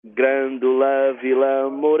Grandola, Vila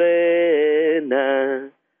Morena,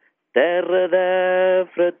 terra da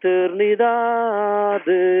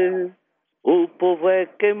fraternidade. O povo é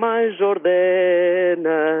quem mais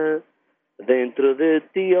ordena, dentro de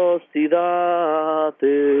ti, ó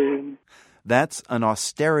cidade. That's an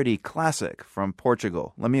austerity classic from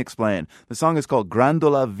Portugal. Let me explain. The song is called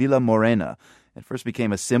Grandola, Vila Morena. It first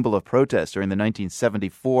became a symbol of protest during the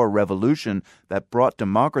 1974 revolution that brought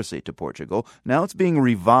democracy to Portugal. Now it's being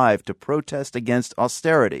revived to protest against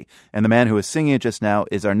austerity. And the man who is singing it just now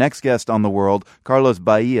is our next guest on The World. Carlos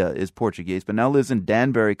Bahia is Portuguese, but now lives in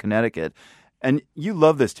Danbury, Connecticut. And you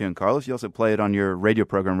love this tune, Carlos. You also play it on your radio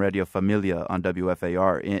program, Radio Familia, on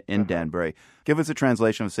WFAR in Danbury. Give us a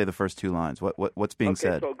translation of, say, the first two lines. What's being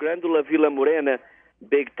said? So Grandola, Vila Morena,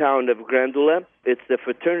 big town of Grandola. It's the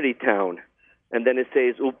fraternity town. And then it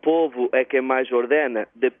says, o povo é quem mais ordena.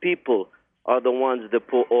 The people are the ones that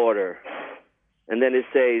put order. And then it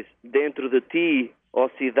says, dentro de ti, ó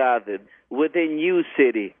cidade, within you,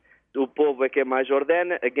 city. O povo é quem mais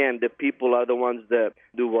ordena. Again, the people are the ones that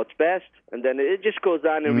do what's best. And then it just goes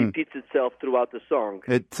on and repeats itself throughout the song.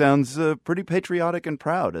 It sounds pretty patriotic and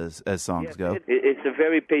proud as songs go. It's a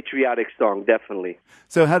very patriotic song, definitely.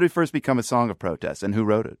 So how did it first become a song of protest, and who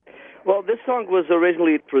wrote it? Well, this song was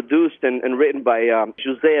originally produced and written by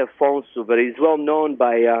Zeca Afonso, but he's well known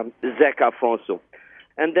by Zeca Afonso.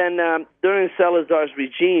 And then during Salazar's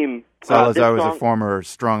regime... Salazar was a former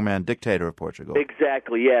strongman dictator of Portugal.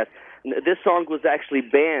 Exactly, yes. This song was actually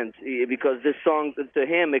banned because this song, to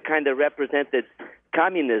him, it kind of represented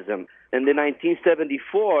communism. And in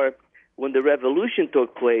 1974, when the revolution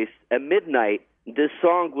took place, at midnight, this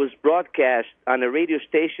song was broadcast on a radio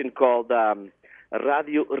station called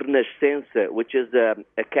Radio Renascença, which is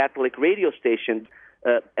a Catholic radio station.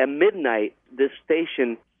 At midnight, this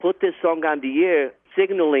station put this song on the air,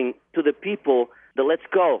 signaling to the people that let's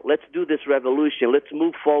go, let's do this revolution, let's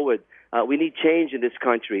move forward. We need change in this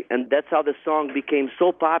country. And that's how the song became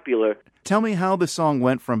so popular. Tell me how the song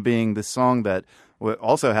went from being the song that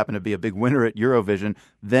also happened to be a big winner at Eurovision,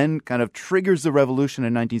 then kind of triggers the revolution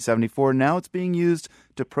in 1974. Now it's being used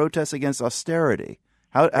to protest against austerity.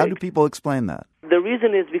 How do people explain that? The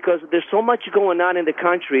reason is because there's so much going on in the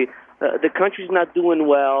country. The country's not doing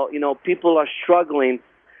well. You know, people are struggling.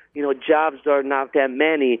 You know, jobs are not that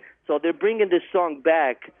many. So they're bringing this song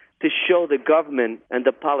back to show the government and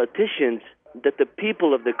the politicians that the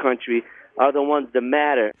people of the country are the ones that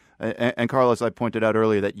matter. And Carlos, I pointed out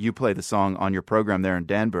earlier that you play the song on your program there in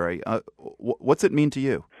Danbury. What's it mean to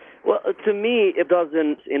you? Well, to me, it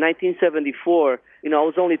doesn't. In 1974, I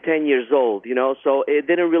was only 10 years old, so it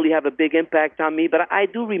didn't really have a big impact on me. But I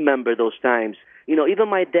do remember those times. Even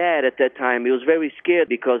my dad at that time, he was very scared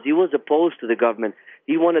because he was opposed to the government.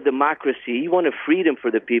 He wanted democracy. He wanted freedom for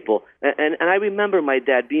the people. And I remember my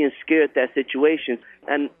dad being scared at that situation.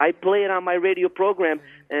 And I play it on my radio program.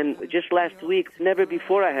 And just last week, never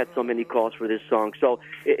before I had so many calls for this song. So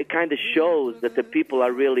it kind of shows that the people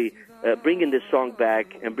are really bringing this song back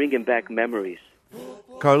and bringing back memories.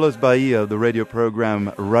 Carlos Bahia, the radio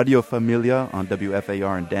program Radio Familia on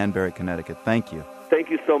WFAR in Danbury, Connecticut. Thank you. Thank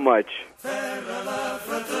you so much.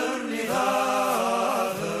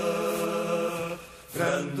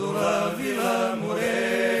 Grandola, Vila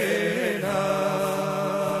Morena.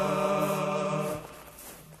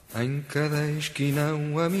 Em cada esquina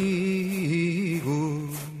um amigo,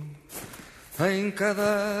 em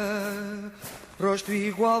cada rosto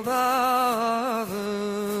igualdade.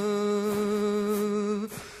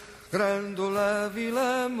 Grandola,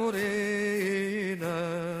 Vila Morena,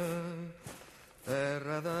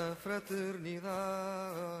 terra da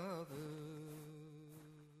fraternidade.